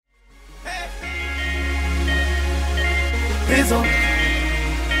Rizzo.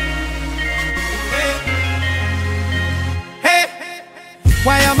 Hey,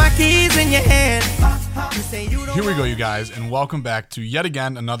 why are my keys in your hand? Here we go, you guys, and welcome back to yet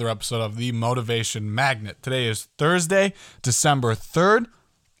again another episode of the Motivation Magnet. Today is Thursday, December 3rd,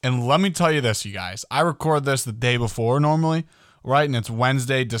 and let me tell you this, you guys. I record this the day before normally, right? And it's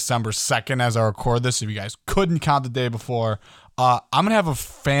Wednesday, December 2nd as I record this. If you guys couldn't count the day before, I'm going to have a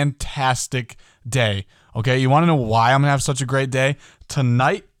fantastic day, okay? You want to know why I'm going to have such a great day?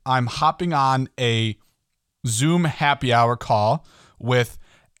 Tonight, I'm hopping on a Zoom happy hour call with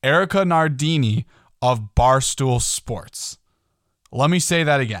Erika Nardini of Barstool Sports. Let me say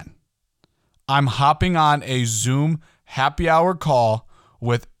that again. I'm hopping on a Zoom happy hour call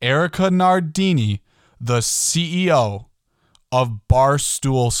with Erika Nardini, the CEO of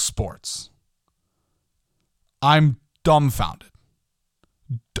Barstool Sports. I'm dumbfounded.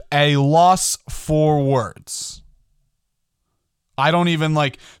 A loss for words. I don't even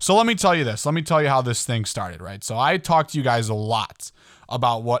so let me tell you this. Let me tell you how this thing started, right? So I talked to you guys a lot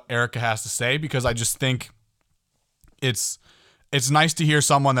about what Erika has to say because I just think it's nice to hear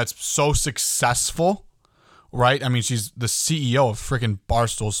someone that's so successful, right? I mean, she's the CEO of freaking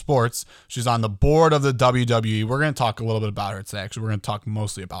Barstool Sports. She's on the board of the WWE. We're going to talk a little bit about her today. Actually, we're going to talk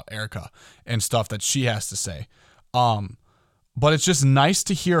mostly about Erika and stuff that she has to say. But it's just nice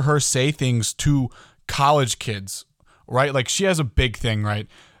to hear her say things to college kids, right? Like she has a big thing, right?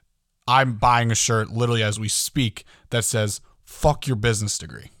 I'm buying a shirt literally as we speak that says, "Fuck your business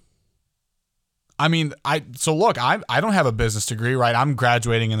degree." I mean, I don't have a business degree, right? I'm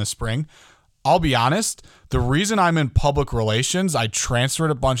graduating in the spring. I'll be honest, the reason I'm in public relations, I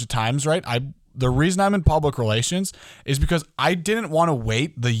transferred a bunch of times, right? The reason I'm in public relations is because I didn't want to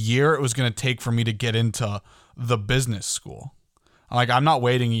wait the year it was going to take for me to get into the business school. I'm not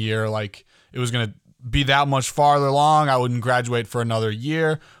waiting a year like it was going to be that much farther along. I wouldn't graduate for another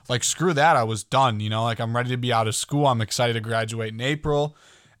year. Screw that. I was done, I'm ready to be out of school. I'm excited to graduate in April.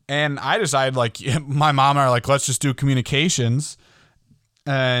 And I decided my mom and I are let's just do communications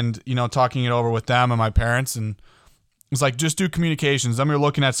and, talking it over with them and my parents. And it's just do communications. Then we were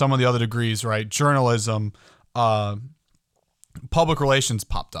looking at some of the other degrees, right? Journalism, public relations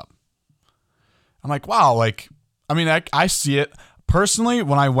popped up. I'm like, wow. I see it. Personally,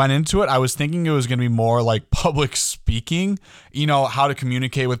 when I went into it, I was thinking it was going to be more like public speaking, how to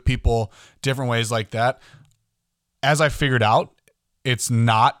communicate with people, different ways like that. As I figured out, it's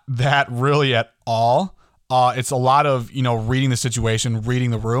not that really at all. It's a lot of, reading the situation,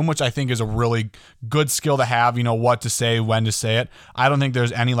 reading the room, which I think is a really good skill to have, what to say, when to say it. I don't think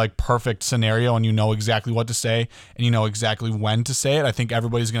there's any perfect scenario and you know exactly what to say and you know exactly when to say it. I think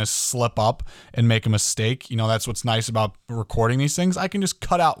everybody's going to slip up and make a mistake. That's what's nice about recording these things. I can just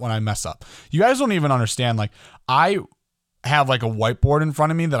cut out when I mess up. You guys don't even understand. I have a whiteboard in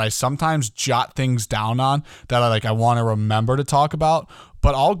front of me that I sometimes jot things down on that I want to remember to talk about.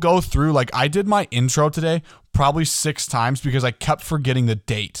 But I'll go through, I did my intro today probably 6 times because I kept forgetting the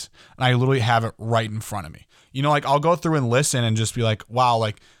date. And I literally have it right in front of me. I'll go through and listen and just be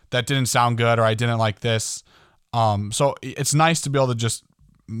wow, that didn't sound good or I didn't like this. So it's nice to be able to just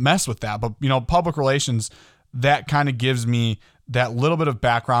mess with that. But, public relations, that kind of gives me that little bit of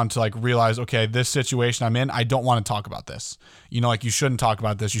background to realize, okay, this situation I'm in, I don't want to talk about this. You shouldn't talk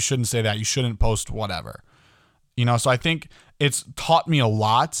about this. You shouldn't say that. You shouldn't post whatever. So I think it's taught me a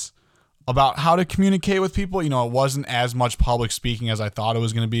lot about how to communicate with people. It wasn't as much public speaking as I thought it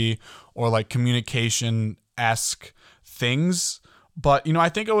was going to be or communication-esque things. But, I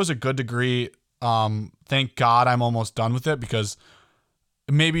think it was a good degree. Thank God I'm almost done with it because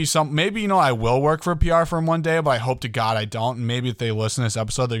maybe I will work for a PR firm one day, but I hope to God I don't. And maybe if they listen to this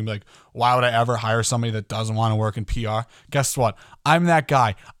episode, they're gonna be why would I ever hire somebody that doesn't want to work in PR? Guess what? I'm that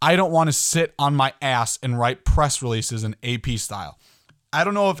guy. I don't want to sit on my ass and write press releases in AP style. I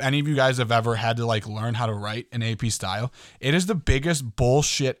don't know if any of you guys have ever had to learn how to write in AP style. It is the biggest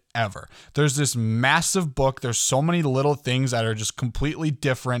bullshit ever. There's this massive book. There's so many little things that are just completely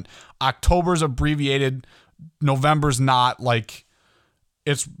different. October's abbreviated. November's not.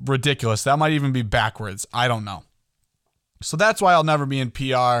 It's ridiculous. That might even be backwards. I don't know. So that's why I'll never be in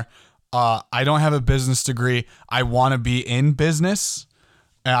PR. I don't have a business degree. I want to be in business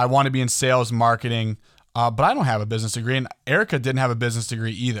and I want to be in sales marketing. But I don't have a business degree and Erika didn't have a business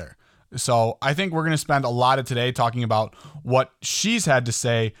degree either. So I think we're going to spend a lot of today talking about what she's had to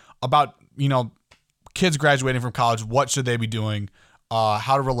say about, kids graduating from college. What should they be doing?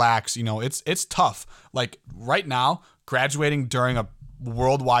 How to relax. It's tough. Right now, graduating during a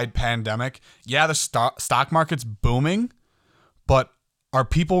worldwide pandemic. Yeah, the stock market's booming, but are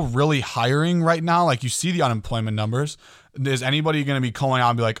people really hiring right now? You see the unemployment numbers. Is anybody going to be going out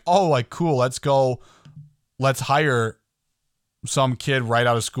and be like, oh, like, cool, let's hire some kid right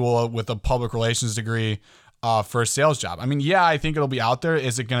out of school with a public relations degree for a sales job? I mean, yeah, I think it'll be out there.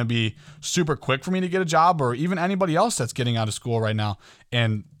 Is it going to be super quick for me to get a job, or even anybody else that's getting out of school right now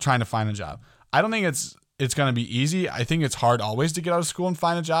and trying to find a job? I don't think it's going to be easy. I think it's hard always to get out of school and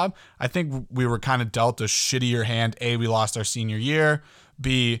find a job. I think we were kind of dealt a shittier hand. A, we lost our senior year.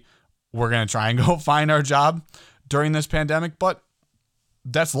 B, we're going to try and go find our job during this pandemic, but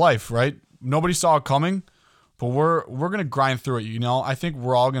that's life, right? Nobody saw it coming, but we're going to grind through it. You know, I think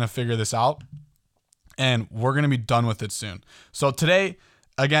we're all going to figure this out, and we're going to be done with it soon. So today,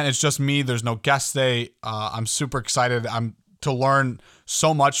 again, it's just me. There's no guest today. I'm super excited. I'm to learn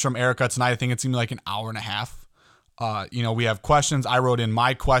so much from Erica tonight. I think it's going to be like an hour and a half. We have questions. I wrote in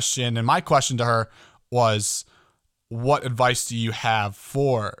my question, and my question to her was, what advice do you have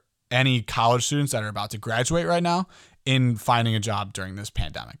for any college students that are about to graduate right now in finding a job during this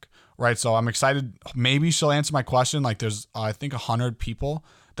pandemic, right? So I'm excited. Maybe she'll answer my question. Like, there's, I think, 100 people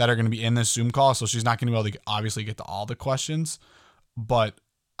that are going to be in this Zoom call, so she's not going to be able to obviously get to all the questions, but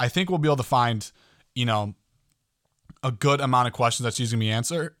I think we'll be able to find, a good amount of questions that she's going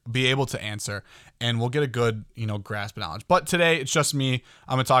to be able to answer, and we'll get a good, grasp of knowledge. But today, it's just me.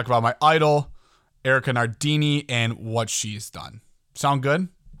 I'm going to talk about my idol, Erika Nardini, and what she's done. Sound good?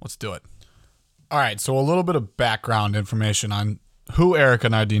 Let's do it. All right, so a little bit of background information on who Erika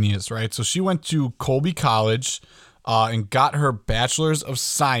Nardini is, right? So she went to Colby College and got her Bachelor's of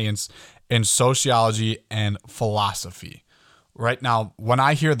Science in Sociology and Philosophy. Right now, when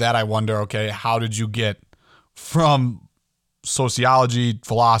I hear that, I wonder, okay, how did you get from sociology,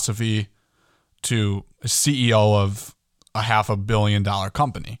 philosophy to a CEO of a $500 million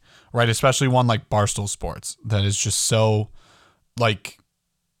company, right? Especially one like Barstool Sports that is just so like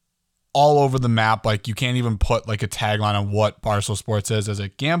all over the map. Like, you can't even put like a tagline on what Barstool Sports is. Is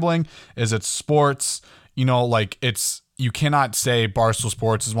it gambling? Is it sports? You cannot say Barstool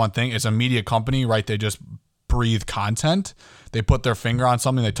Sports is one thing. It's a media company, right? They just breathe content. They put their finger on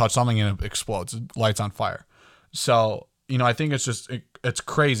something, they touch something, and it explodes. It lights on fire. So, I think it's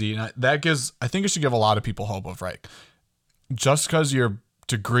crazy. And I think it should give a lot of people hope of, right? Just because your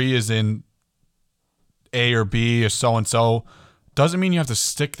degree is in A or B or so-and-so doesn't mean you have to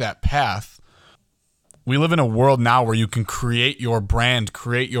stick that path. We live in a world now where you can create your brand,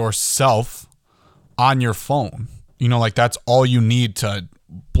 create yourself on your phone. That's all you need to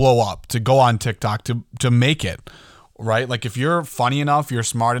blow up, to go on TikTok, to make it, right? Like, if you're funny enough, you're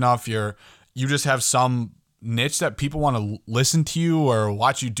smart enough, you just have some niche that people want to listen to you or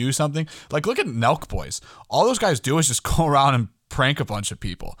watch you do something. Like, look at Nelk Boys. All those guys do is just go around and prank a bunch of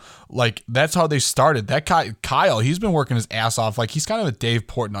people. Like, that's how they started. That guy, Kyle, he's been working his ass off. Like, he's kind of a Dave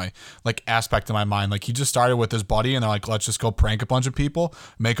Portnoy like aspect in my mind. Like, he just started with his buddy and they're like, let's just go prank a bunch of people,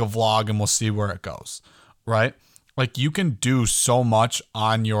 make a vlog, and we'll see where it goes, right? Like, you can do so much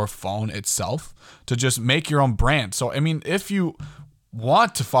on your phone itself to just make your own brand. So, I mean, if you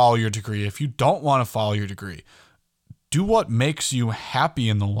want to follow your degree, if you don't want to follow your degree, do what makes you happy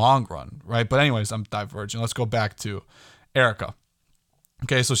in the long run, right? But anyways, I'm diverging. Let's go back to Erika.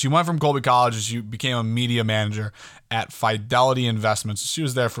 Okay, so she went from Colby College and she became a media manager at Fidelity Investments. She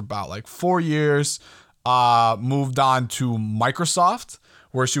was there for about like 4 years, moved on to Microsoft,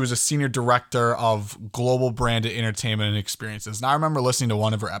 where she was a senior director of global branded entertainment and experiences. Now, I remember listening to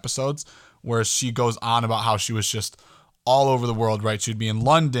one of her episodes where she goes on about how she was just all over the world, right? She'd be in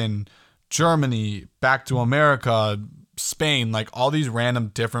London, Germany, back to America, Spain, like all these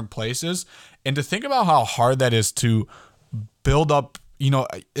random different places. And to think about how hard that is to build up,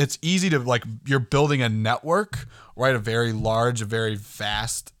 it's easy to, like, you're building a network, right? A very large, a very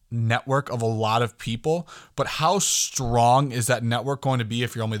vast network of a lot of people. But how strong is that network going to be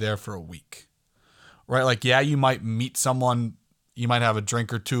if you're only there for a week, right? Like, yeah, you might meet someone, you might have a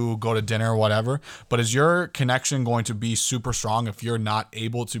drink or two, go to dinner or whatever, but is your connection going to be super strong if you're not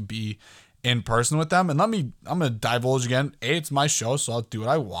able to be in person with them? And I'm going to divulge again. A, it's my show, so I'll do what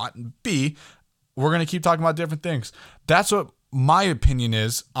I want. And B, we're going to keep talking about different things. That's what my opinion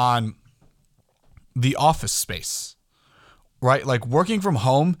is on the office space, right? Like, working from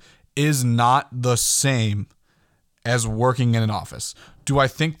home is not the same as working in an office. Do I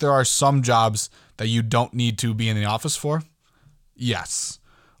think there are some jobs that you don't need to be in the office for? Yes.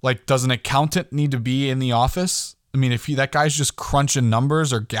 Like, does an accountant need to be in the office? I mean, if that guy's just crunching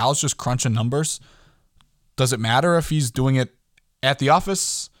numbers or gal's just crunching numbers, does it matter if he's doing it at the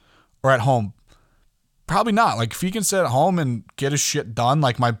office or at home? Probably not. Like, if he can sit at home and get his shit done,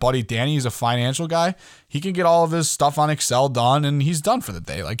 like my buddy Danny is a financial guy, he can get all of his stuff on Excel done and he's done for the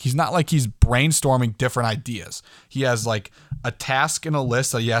day. Like, he's not like he's brainstorming different ideas. He has like a task and a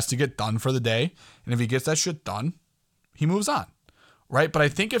list that he has to get done for the day. And if he gets that shit done, he moves on, right? But I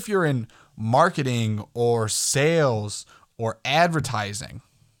think if you're in marketing or sales or advertising,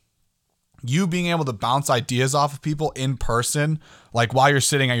 you being able to bounce ideas off of people in person, like while you're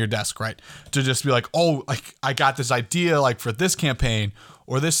sitting at your desk, right? To just be like, oh, like I got this idea like for this campaign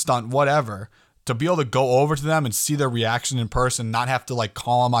or this stunt, whatever, to be able to go over to them and see their reaction in person, not have to like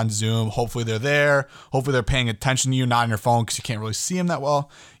call them on Zoom. Hopefully they're there. Hopefully they're paying attention to you, not on your phone because you can't really see them that well.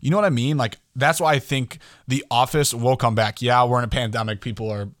 You know what I mean? Like, that's why I think The Office will come back. Yeah, we're in a pandemic.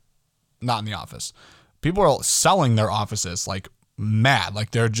 People are not in the office. People are selling their offices like mad.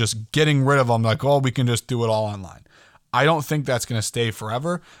 Like, they're just getting rid of them. Like, oh, we can just do it all online. I don't think that's going to stay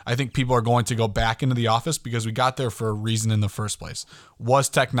forever. I think people are going to go back into the office because we got there for a reason in the first place. Was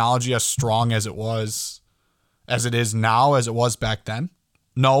technology as strong as it is now, as it was back then?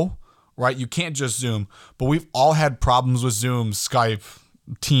 No, right? You can't just Zoom, but we've all had problems with Zoom, Skype,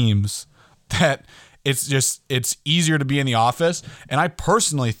 Teams, that it's easier to be in the office. And I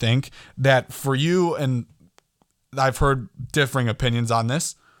personally think that for you, and I've heard differing opinions on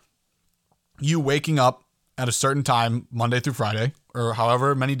this, you waking up at a certain time, Monday through Friday, or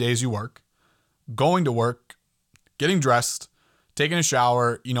however many days you work, going to work, getting dressed, taking a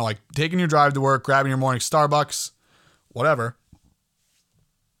shower, you know, like taking your drive to work, grabbing your morning Starbucks, whatever,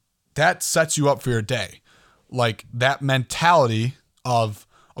 that sets you up for your day. Like, that mentality of,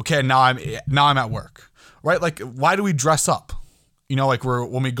 okay, now I'm at work, right? Like, why do we dress up? You know, like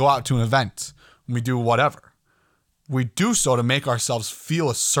when we go out to an event, when we do whatever, we do so to make ourselves feel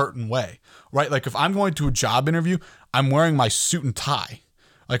a certain way, right? Like, if I'm going to a job interview, I'm wearing my suit and tie.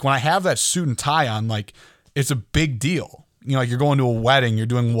 Like, when I have that suit and tie on, like, it's a big deal. You know, like, you're going to a wedding, you're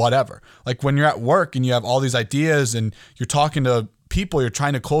doing whatever. Like, when you're at work and you have all these ideas and you're talking to people, you're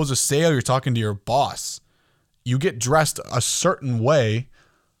trying to close a sale, you're talking to your boss, you get dressed a certain way.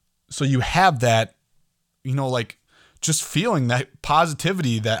 So you have that, you know, like, just feeling that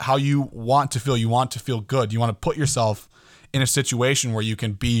positivity, that how you want to feel. You want to feel good. You want to put yourself in a situation where you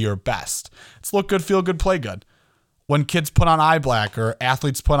can be your best. It's look good, feel good, play good. When kids put on eye black or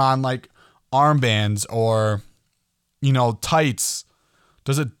athletes put on like armbands or, you know, tights,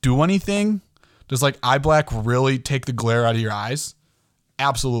 does it do anything? Does like eye black really take the glare out of your eyes?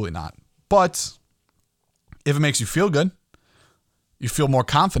 Absolutely not. But if it makes you feel good, you feel more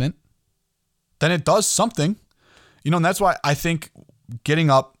confident, then it does something. You know, and that's why I think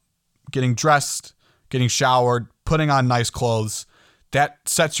getting up, getting dressed, getting showered, putting on nice clothes, that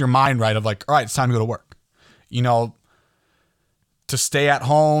sets your mind right of like, all right, it's time to go to work. You know, to stay at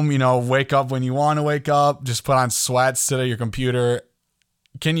home, you know, wake up when you want to wake up, just put on sweats, sit at your computer.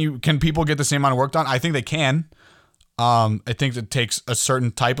 Can people get the same amount of work done? I think they can. I think it takes a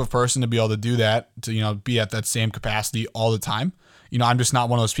certain type of person to be able to do that, to, you know, be at that same capacity all the time. You know, I'm just not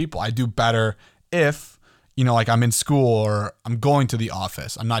one of those people. I do better if, you know, like I'm in school or I'm going to the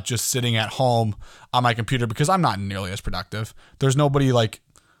office. I'm not just sitting at home on my computer because I'm not nearly as productive. There's nobody like,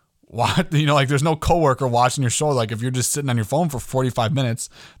 what, you know, like there's no coworker watching your show. Like, if you're just sitting on your phone for 45 minutes,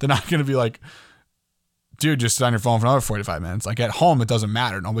 they're not going to be like, dude, just sit on your phone for another 45 minutes. Like, at home, it doesn't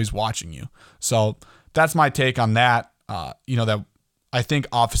matter. Nobody's watching you. So that's my take on that. You know, that I think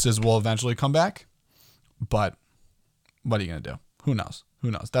offices will eventually come back, but what are you going to do? Who knows?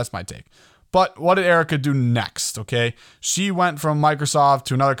 That's my take. But what did Erica do next? Okay. She went from Microsoft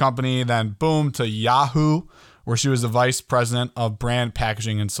to another company, then boom to Yahoo, where she was the vice president of brand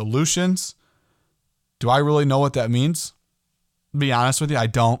packaging and solutions. Do I really know what that means? To be honest with you, I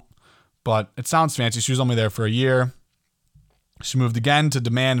don't, but it sounds fancy. She was only there for a year. She moved again to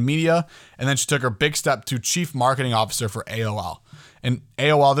demand media, and then she took her big step to chief marketing officer for AOL. And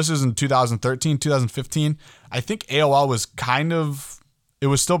AOL, this is in 2013, 2015. I think AOL was it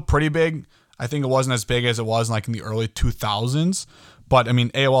was still pretty big. I think it wasn't as big as it was like in the early 2000s. But I mean,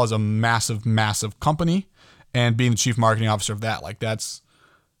 AOL is a massive, massive company. And being the chief marketing officer of that, like that's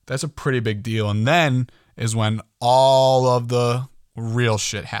a pretty big deal. And then is when all of the real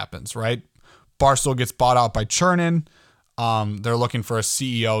shit happens, right? Barstool gets bought out by Chernin. They're looking for a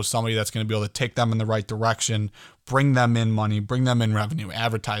CEO, somebody that's going to be able to take them in the right direction, bring them in money, bring them in revenue,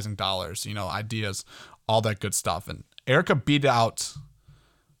 advertising dollars, you know, ideas, all that good stuff. And Erica beat out,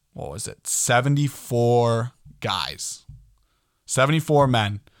 74 guys, 74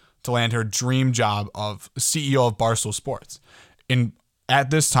 men to land her dream job of CEO of Barstool Sports. And at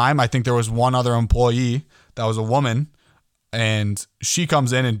this time, I think there was one other employee that was a woman, and she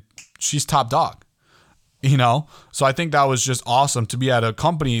comes in and she's top dog. you know? So I think that was just awesome to be at a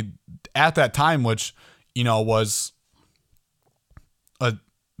company at that time, which, you know, was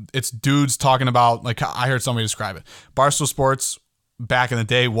it's dudes talking about, like, I heard somebody describe it. Barstool Sports back in the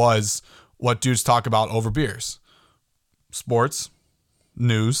day was what dudes talk about over beers. Sports,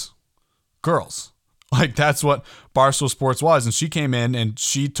 news, girls. Like, that's what Barstool Sports was. And she came in and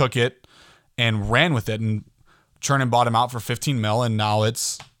she took it and ran with it, and Chernin bought him out for $15 million, and now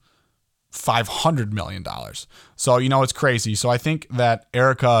it's $500 million. So, you know, it's crazy. So I think that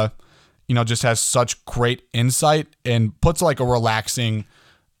Erica, you know, just has such great insight and puts like a relaxing,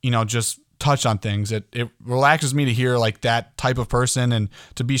 you know, just touch on things. It relaxes me to hear like that type of person, and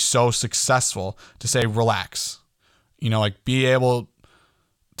to be so successful, to say relax, you know, like be able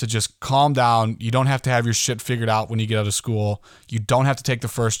to just calm down. You don't have to have your shit figured out when you get out of school. You don't have to take the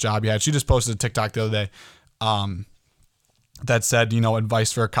first job you had. She just posted a TikTok the other day that said, you know,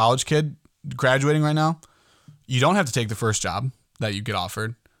 advice for a college kid graduating right now. You don't have to take the first job that you get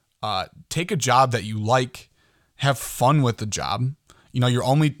offered. Take a job that you like. Have fun with the job. You know, you're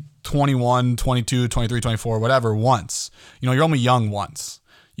only 21, 22, 23, 24, whatever, once. You know, you're only young once.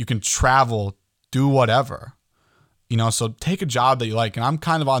 You can travel, do whatever. You know, so take a job that you like. And I'm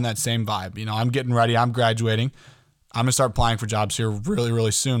kind of on that same vibe. You know, I'm getting ready. I'm graduating. I'm going to start applying for jobs here really,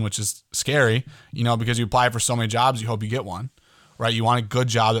 really soon, which is scary, you know, because you apply for so many jobs, you hope you get one, right? You want a good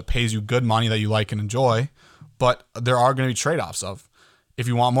job that pays you good money that you like and enjoy. But there are going to be trade-offs of, if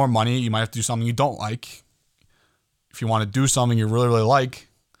you want more money, you might have to do something you don't like. If you want to do something you really, really like,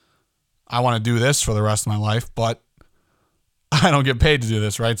 I want to do this for the rest of my life, but I don't get paid to do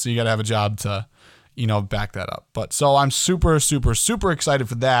this, right? So you got to have a job to, you know, back that up. But so I'm super, super, super excited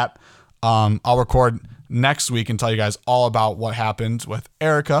for that. I'll record next week and tell you guys all about what happened with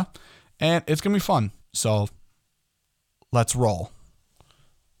Erica, and it's going to be fun. So let's roll.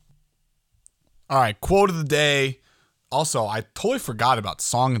 All right, quote of the day. Also, I totally forgot about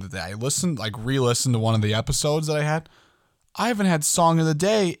song of the day. I re-listened to one of the episodes that I had. I haven't had song of the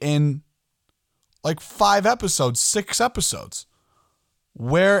day in like 5 episodes, 6 episodes.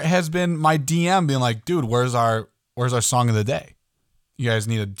 Where has been my DM being like, dude, where's our song of the day? You guys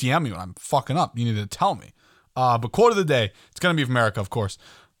need to DM me when I'm fucking up. You need to tell me. But quote of the day, it's going to be from America, of course.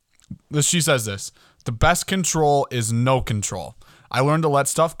 She says this: the best control is no control. I learned to let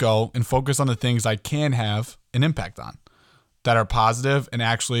stuff go and focus on the things I can have an impact on, that are positive and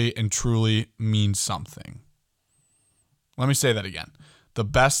actually and truly mean something. Let me say that again. The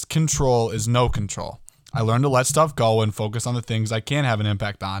best control is no control. I learned to let stuff go and focus on the things I can have an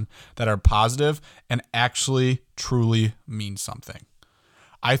impact on, that are positive and actually truly mean something.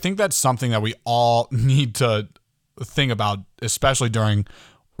 I think that's something that we all need to think about, especially during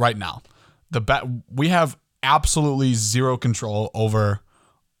right now. We have absolutely zero control over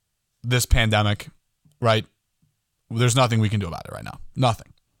this pandemic, right? There's nothing we can do about it right now.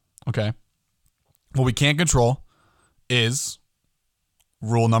 Nothing. Okay. What we can't control is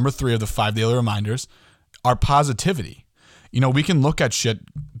rule number 3 of the 5 daily reminders, our positivity. You know, we can look at shit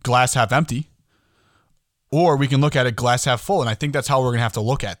glass half empty, or we can look at it glass half full. And I think that's how we're going to have to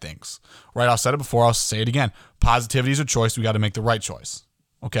look at things, right? I've said it before. I'll say it again. Positivity is a choice. We got to make the right choice.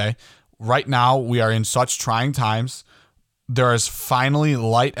 Okay. Right now we are in such trying times. There is finally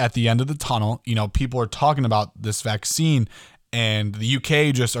light at the end of the tunnel. You know, people are talking about this vaccine, and the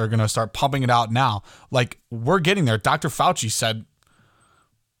UK just are going to start pumping it out now. Like, we're getting there. Dr. Fauci said,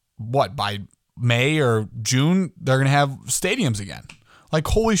 what, by May or June, they're going to have stadiums again. Like,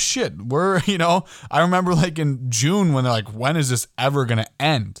 holy shit. I remember like in June when they're like, when is this ever going to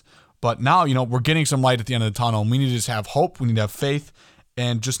end? But now, you know, we're getting some light at the end of the tunnel, and we need to just have hope. We need to have faith,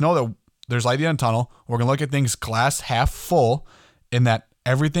 and just know that there's light at the end of the tunnel. We're going to look at things glass half full, in that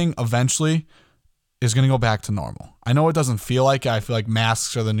everything eventually is going to go back to normal. I know it doesn't feel like it. I feel like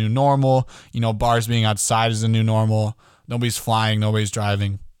masks are the new normal. You know, bars being outside is the new normal. Nobody's flying. Nobody's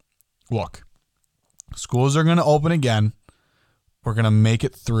driving. Look, schools are going to open again. We're going to make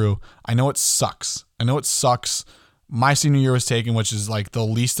it through. I know it sucks. My senior year was taken, which is like the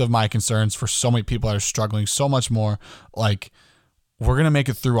least of my concerns for so many people that are struggling so much more. Like, we're going to make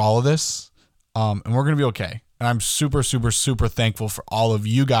it through all of this, and we're going to be okay. And I'm super, super, super thankful for all of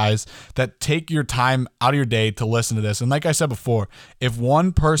you guys that take your time out of your day to listen to this. And like I said before, if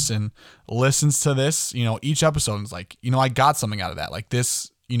one person listens to this, you know, each episode, and is like, you know, I got something out of that. Like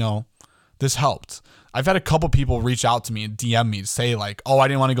this, you know, this helped. I've had a couple people reach out to me and DM me to say like, oh, I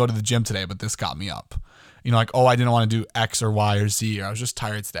didn't want to go to the gym today, but this got me up. You know, like, oh, I didn't want to do X or Y or Z, or I was just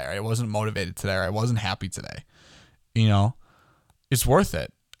tired today, or I wasn't motivated today, or I wasn't happy today. You know, it's worth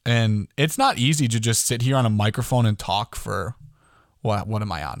it. And it's not easy to just sit here on a microphone and talk for what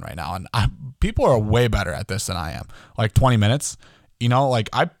am I on right now? And people are way better at this than I am. Like 20 minutes, like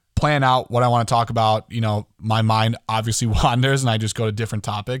I plan out what I want to talk about. My mind obviously wanders and I just go to different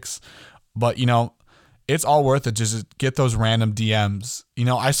topics, but it's all worth it. Just get those random DMs.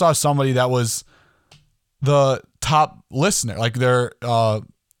 I saw somebody that was the top listener, like their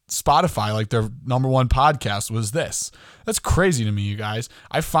Spotify, like their number one podcast was this. That's crazy to me, you guys.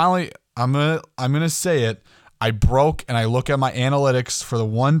 I'm gonna say it. I broke and I look at my analytics for the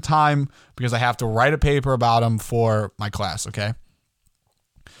one time because I have to write a paper about them for my class. Okay.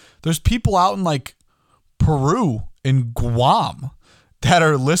 There's people out in like Peru and Guam that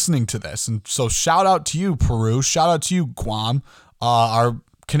are listening to this. And so shout out to you, Peru. Shout out to you, Guam, our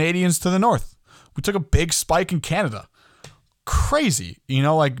Canadians to the north. We took a big spike in Canada. Crazy.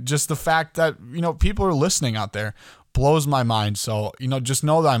 Like just the fact that, people are listening out there blows my mind. So, just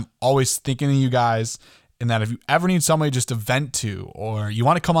know that I'm always thinking of you guys, and that if you ever need somebody just to vent to, or you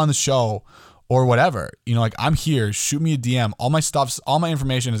want to come on the show or whatever, like I'm here, shoot me a DM. All my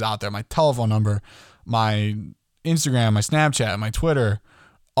information is out there. My telephone number, my Instagram, my Snapchat, my Twitter,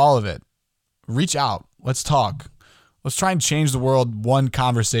 all of it. Reach out. Let's talk. Let's try and change the world one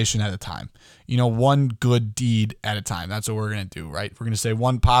conversation at a time. One good deed at a time. That's what we're going to do, right? We're going to say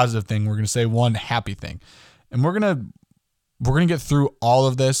one positive thing. We're going to say one happy thing. And we're going to get through all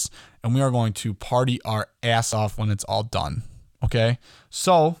of this, and we are going to party our ass off when it's all done. Okay?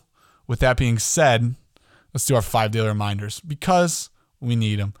 So, with that being said, let's do our 5 daily reminders because we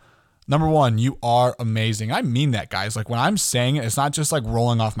need them. Number 1, you are amazing. I mean that, guys. Like when I'm saying it, it's not just like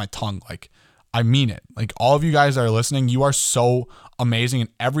rolling off my tongue. Like I mean it. Like all of you guys that are listening, you are so amazing in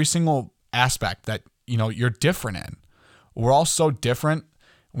every single aspect that, you're different in. We're all so different.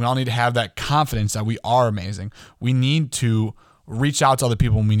 We all need to have that confidence that we are amazing. We need to reach out to other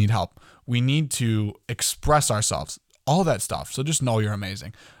people when we need help. We need to express ourselves, all that stuff. So just know you're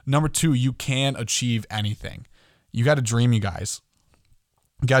amazing. Number 2, you can achieve anything. You got to dream, you guys.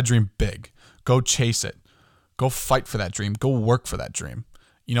 You got to dream big. Go chase it. Go fight for that dream. Go work for that dream.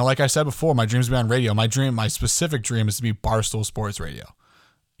 Like I said before, my dream is to be on radio. My specific dream is to be Barstool Sports Radio.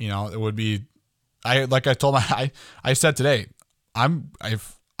 It would be, I said today, I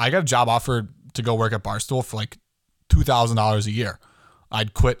got a job offer to go work at Barstool for like $2,000 a year.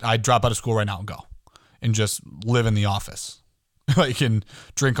 I'd quit. I'd drop out of school right now and go and just live in the office, like, and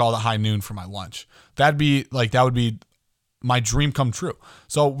drink all the high noon for my lunch. That would be my dream come true.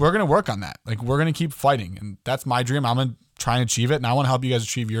 So we're going to work on that. Like we're going to keep fighting, and that's my dream. I'm going to try and achieve it. And I want to help you guys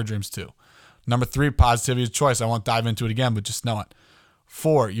achieve your dreams too. Number 3, positivity is choice. I won't dive into it again, but just know it.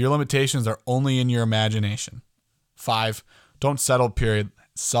 4, your limitations are only in your imagination. 5, don't settle, period.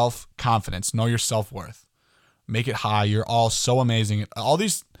 Self-confidence. Know your self-worth. Make it high. You're all so amazing. All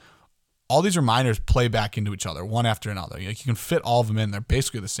these reminders play back into each other, one after another. You can fit all of them in. They're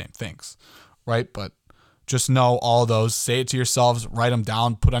basically the same things, right? But just know all those. Say it to yourselves. Write them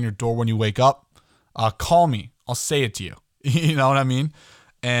down. Put on your door when you wake up. Call me. I'll say it to you. You know what I mean?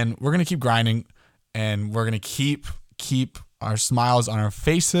 And we're going to keep grinding, and we're going to keep our smiles on our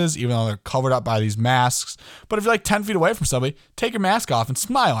faces, even though they're covered up by these masks. But if you're like 10 feet away from somebody, take your mask off and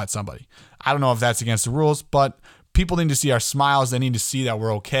smile at somebody. I don't know if that's against the rules, but people need to see our smiles. They need to see that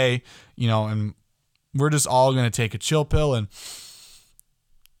we're okay, and we're just all going to take a chill pill and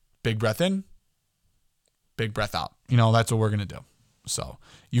big breath in, big breath out. That's what we're going to do. So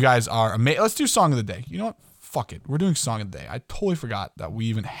you guys are amazing. Let's do song of the day. You know what? Fuck it. We're doing song of the day. I totally forgot that we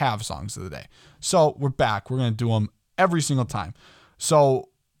even have songs of the day. So we're back. We're going to do them every single time. So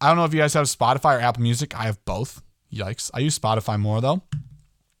I don't know if you guys have Spotify or Apple Music. I have both. Yikes. I use Spotify more though.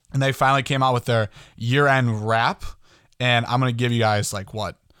 And they finally came out with their year-end wrap. And I'm going to give you guys like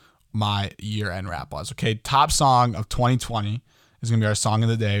what my year-end wrap was. Okay. Top song of 2020 is going to be our song of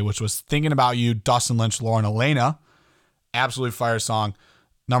the day, which was Thinking About You, Dustin Lynch, Lauren Elena. Absolutely fire song.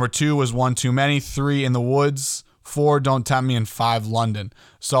 Number 2 was One Too Many. 3, In the Woods. 4, Don't Tempt Me. And 5, London.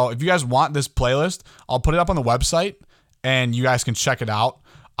 So if you guys want this playlist, I'll put it up on the website and you guys can check it out.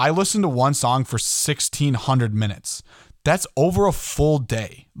 I listened to one song for 1,600 minutes. That's over a full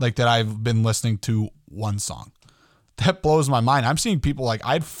day, like that I've been listening to one song. That blows my mind. I'm seeing people like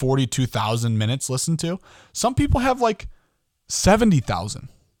I had 42,000 minutes listened to. Some people have like 70,000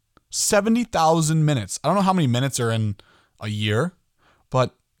 minutes. I don't know how many minutes are in a year,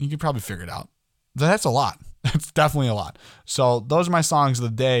 but you can probably figure it out. That's a lot. That's definitely a lot. So those are my songs of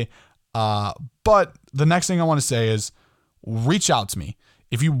the day. But the next thing I want to say is reach out to me.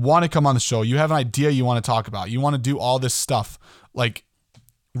 If you want to come on the show, you have an idea you want to talk about, you want to do all this stuff, like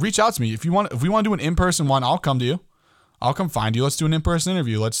reach out to me. If we want to do an in-person one, I'll come to you. I'll come find you. Let's do an in-person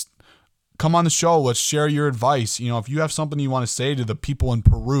interview. Let's come on the show. Let's share your advice. You know, if you have something you want to say to the people in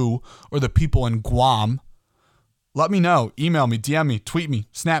Peru or the people in Guam, let me know. Email me, DM me, tweet me,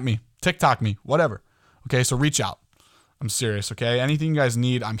 snap me, TikTok me, whatever. Okay, so reach out. I'm serious, okay? Anything you guys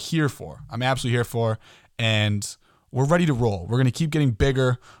need, I'm here for. I'm absolutely here for. And we're ready to roll. We're going to keep getting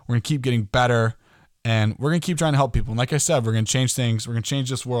bigger. We're going to keep getting better. And we're going to keep trying to help people. And like I said, we're going to change things. We're going to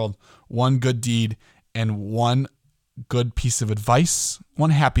change this world. One good deed and one good piece of advice, one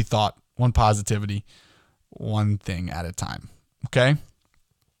happy thought, one positivity, one thing at a time. Okay?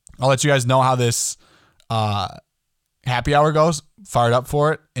 I'll let you guys know how this happy hour goes. Fired up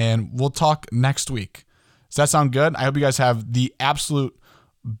for it. And we'll talk next week. Does that sound good? I hope you guys have the absolute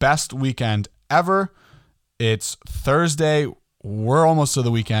best weekend ever. It's Thursday. We're almost to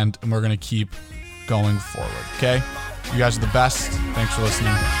the weekend, and we're going to keep going forward. Okay? You guys are the best. Thanks for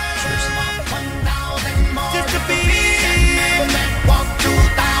listening. Cheers.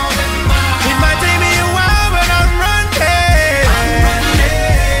 It might take me a while, but I'm running.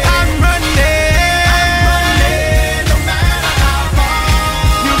 I'm running. No matter how far.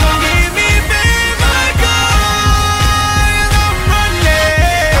 You gon' give me back my God. I'm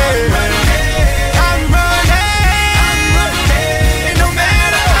running. I'm running. No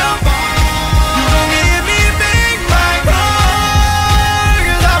matter how far. You gon' give me back my God.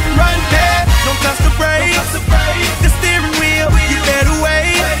 I'm running. Don't touch the brakes. The steering wheel, you better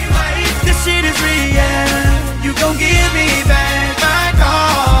wait. This shit is real. You gon' give me back my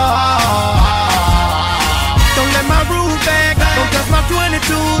car. Don't let my roof back. Don't touch my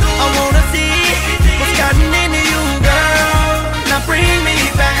 22. I wanna see what's gotten into you, girl. Now bring me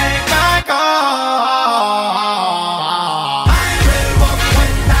back my car. I will walk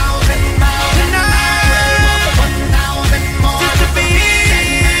 1,000 miles tonight. 1,000 more just to be.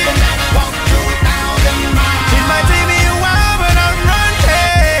 Walk 2,000 miles. It might take me a while, but I'm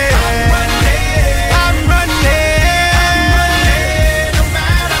running. I'm running. No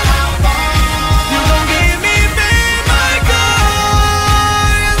matter how far. You gon' give me back my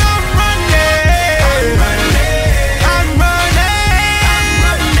God. I'm running. I'm running.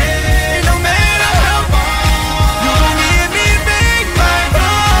 No matter how far. You gon' give me back my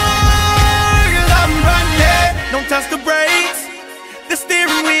God. I'm running. Don't touch the brakes. The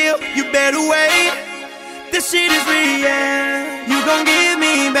steering wheel, you better wait. This shit is real.